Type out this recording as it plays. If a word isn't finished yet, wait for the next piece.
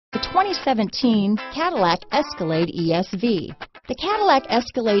2017 Cadillac Escalade ESV. The Cadillac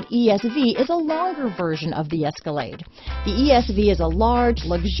Escalade ESV is a longer version of the Escalade. The ESV is a large,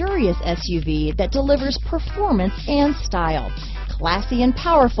 luxurious SUV that delivers performance and style. Classy and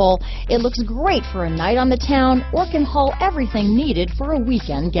powerful, it looks great for a night on the town or can haul everything needed for a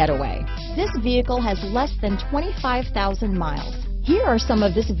weekend getaway. This vehicle has less than 25,000 miles. Here are some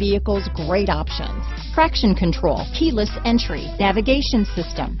of this vehicle's great options: traction control, keyless entry, navigation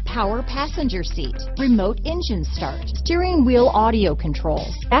system, power passenger seat, remote engine start, steering wheel audio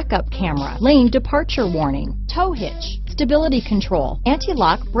controls, backup camera, lane departure warning, tow hitch, stability control,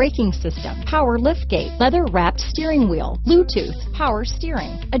 anti-lock braking system, power liftgate, leather-wrapped steering wheel, Bluetooth, power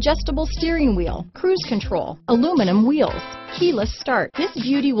steering, adjustable steering wheel, cruise control, aluminum wheels, keyless start. This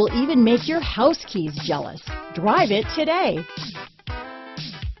beauty will even make your house keys jealous. Drive it today.